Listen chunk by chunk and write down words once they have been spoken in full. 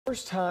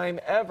First time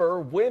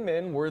ever,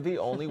 women were the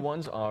only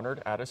ones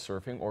honored at a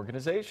surfing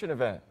organization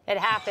event. It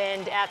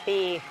happened at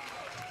the,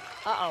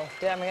 am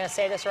I going to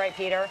say this right,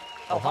 Peter?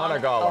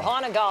 Ohanagala.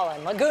 Ohanagala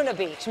in Laguna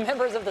Beach.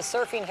 Members of the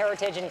Surfing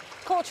Heritage and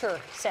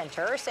Culture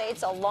Center say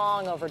it's a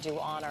long overdue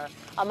honor.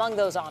 Among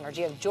those honored,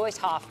 you have Joyce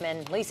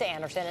Hoffman, Lisa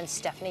Anderson, and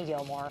Stephanie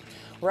Gilmore.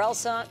 Rael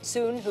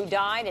Soon, who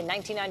died in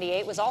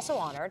 1998, was also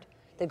honored.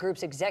 The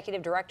group's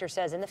executive director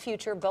says in the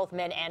future, both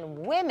men and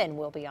women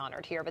will be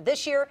honored here. But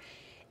this year,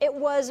 it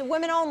was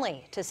women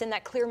only to send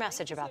that clear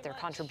message about their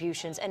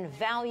contributions and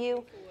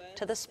value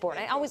to the sport.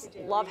 I always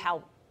love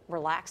how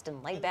relaxed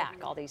and laid back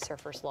all these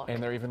surfers look.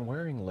 And they're even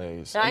wearing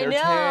leis. I and know.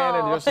 they're tan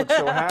and just look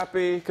so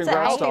happy. Congrats It's a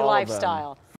healthy to all lifestyle. of them.